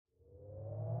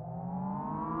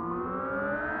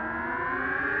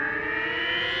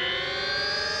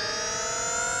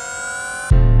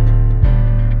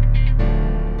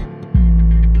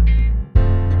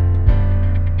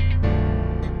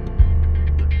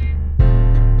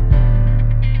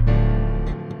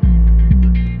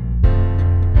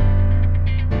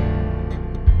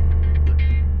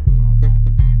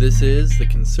This is the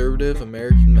Conservative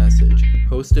American Message,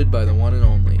 hosted by the one and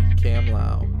only Cam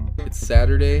Lau. It's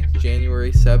Saturday,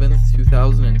 January 7th,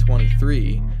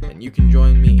 2023, and you can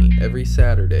join me every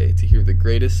Saturday to hear the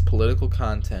greatest political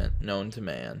content known to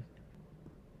man.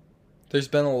 There's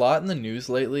been a lot in the news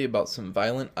lately about some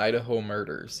violent Idaho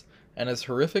murders, and as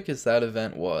horrific as that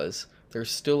event was,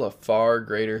 there's still a far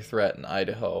greater threat in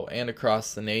Idaho and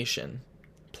across the nation: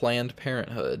 Planned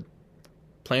Parenthood.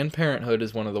 Planned Parenthood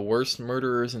is one of the worst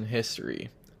murderers in history.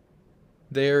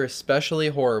 They are especially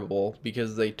horrible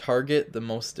because they target the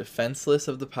most defenseless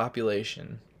of the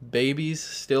population, babies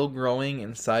still growing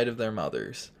inside of their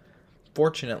mothers.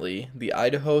 Fortunately, the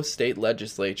Idaho State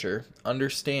Legislature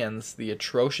understands the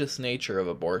atrocious nature of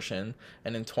abortion,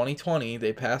 and in 2020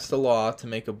 they passed a law to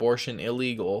make abortion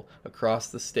illegal across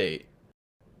the state.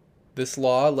 This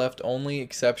law left only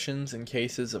exceptions in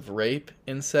cases of rape,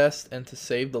 incest, and to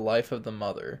save the life of the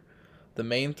mother, the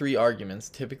main three arguments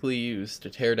typically used to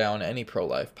tear down any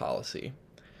pro-life policy.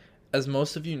 As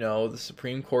most of you know, the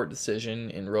Supreme Court decision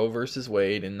in Roe v.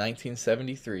 Wade in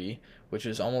 1973, which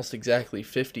was almost exactly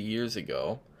 50 years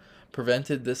ago,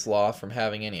 prevented this law from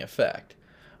having any effect.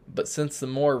 But since the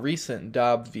more recent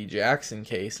Dobbs v. Jackson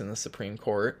case in the Supreme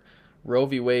Court, Roe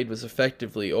v. Wade was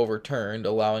effectively overturned,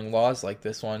 allowing laws like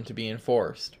this one to be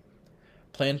enforced.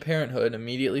 Planned Parenthood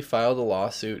immediately filed a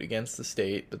lawsuit against the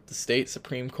state, but the state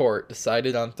Supreme Court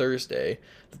decided on Thursday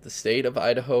that the state of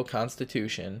Idaho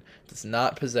Constitution does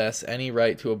not possess any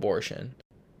right to abortion.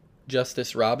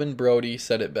 Justice Robin Brody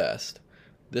said it best: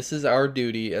 "This is our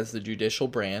duty as the judicial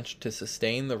branch to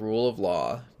sustain the rule of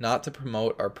law, not to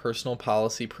promote our personal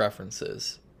policy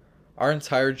preferences." Our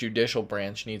entire judicial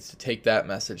branch needs to take that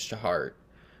message to heart.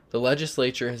 The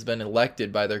legislature has been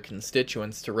elected by their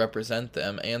constituents to represent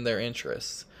them and their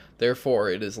interests. Therefore,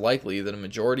 it is likely that a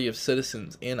majority of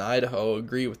citizens in Idaho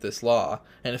agree with this law,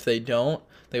 and if they don't,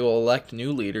 they will elect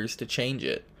new leaders to change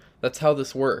it. That's how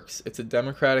this works. It's a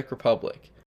democratic republic.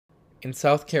 In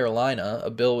South Carolina, a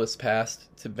bill was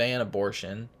passed to ban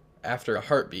abortion after a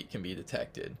heartbeat can be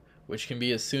detected, which can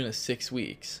be as soon as 6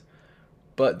 weeks.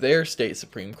 But their state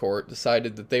Supreme Court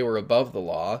decided that they were above the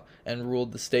law and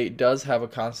ruled the state does have a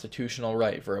constitutional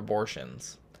right for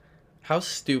abortions. How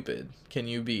stupid can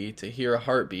you be to hear a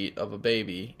heartbeat of a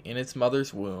baby in its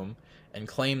mother's womb and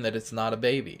claim that it's not a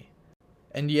baby?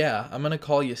 And yeah, I'm going to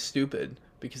call you stupid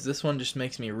because this one just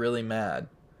makes me really mad.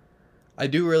 I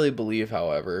do really believe,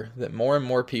 however, that more and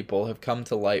more people have come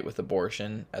to light with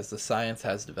abortion as the science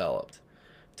has developed.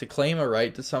 To claim a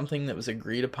right to something that was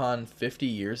agreed upon 50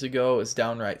 years ago is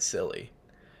downright silly.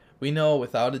 We know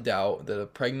without a doubt that a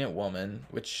pregnant woman,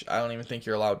 which I don't even think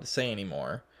you're allowed to say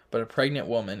anymore, but a pregnant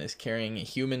woman is carrying a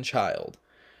human child.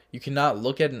 You cannot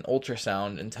look at an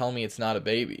ultrasound and tell me it's not a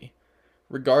baby.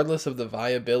 Regardless of the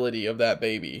viability of that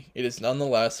baby, it is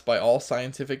nonetheless, by all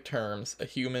scientific terms, a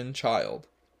human child.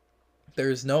 There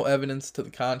is no evidence to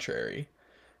the contrary.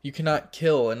 You cannot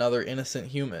kill another innocent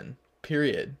human,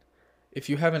 period. If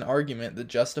you have an argument that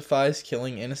justifies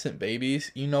killing innocent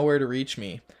babies, you know where to reach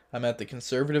me. I'm at the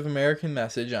Conservative American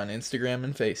Message on Instagram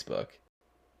and Facebook.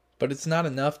 But it's not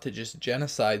enough to just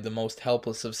genocide the most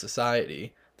helpless of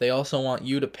society. They also want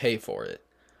you to pay for it.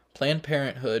 Planned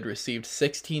Parenthood received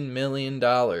 $16 million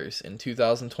in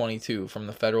 2022 from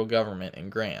the federal government in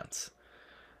grants.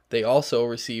 They also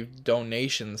received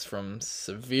donations from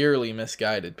severely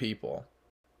misguided people.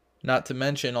 Not to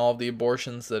mention all of the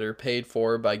abortions that are paid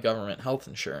for by government health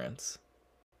insurance.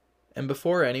 And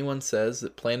before anyone says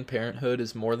that Planned Parenthood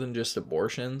is more than just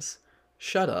abortions,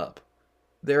 shut up.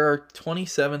 There are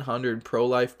 2,700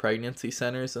 pro-life pregnancy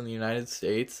centers in the United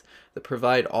States that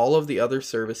provide all of the other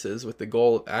services with the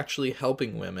goal of actually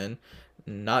helping women,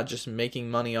 not just making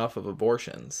money off of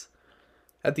abortions.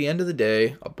 At the end of the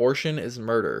day, abortion is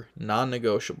murder,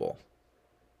 non-negotiable.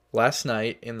 Last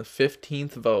night, in the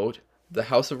 15th vote, the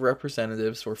House of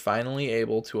Representatives were finally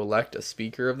able to elect a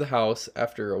Speaker of the House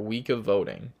after a week of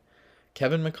voting.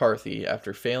 Kevin McCarthy,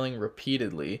 after failing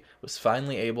repeatedly, was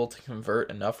finally able to convert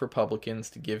enough Republicans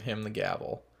to give him the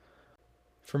gavel.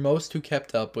 For most who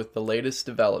kept up with the latest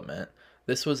development,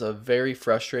 this was a very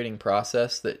frustrating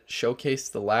process that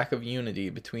showcased the lack of unity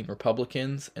between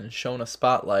Republicans and shone a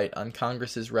spotlight on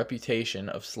Congress's reputation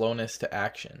of slowness to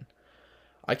action.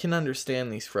 I can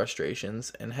understand these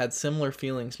frustrations and had similar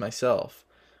feelings myself,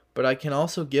 but I can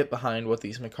also get behind what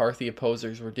these McCarthy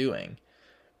opposers were doing.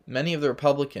 Many of the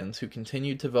Republicans who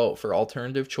continued to vote for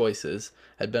alternative choices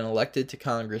had been elected to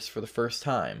Congress for the first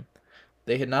time.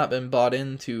 They had not been bought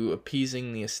into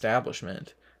appeasing the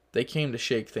establishment. They came to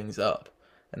shake things up,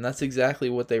 and that's exactly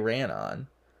what they ran on.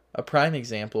 A prime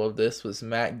example of this was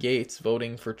Matt Gaetz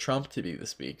voting for Trump to be the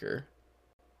Speaker.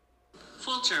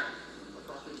 Fulcher.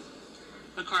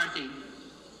 McCarthy.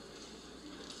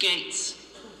 Gates.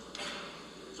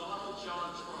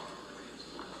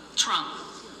 Trump.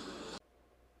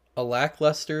 A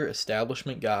lackluster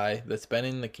establishment guy that's been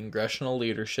in the congressional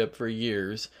leadership for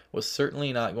years was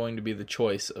certainly not going to be the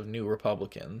choice of new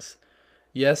Republicans.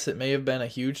 Yes, it may have been a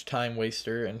huge time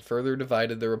waster and further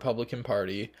divided the Republican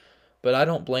Party, but I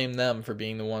don't blame them for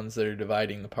being the ones that are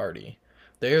dividing the party.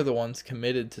 They are the ones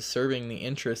committed to serving the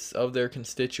interests of their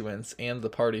constituents and the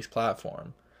party's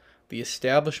platform. The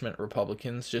establishment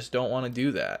Republicans just don't want to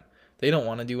do that. They don't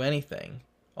want to do anything.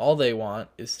 All they want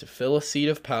is to fill a seat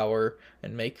of power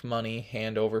and make money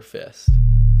hand over fist.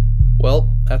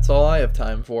 Well, that's all I have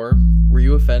time for. Were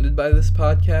you offended by this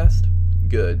podcast?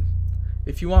 Good.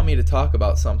 If you want me to talk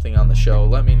about something on the show,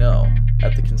 let me know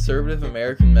at the Conservative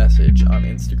American Message on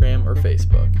Instagram or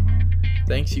Facebook.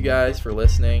 Thanks you guys for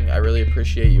listening. I really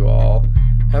appreciate you all.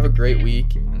 Have a great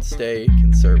week and stay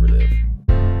conservative.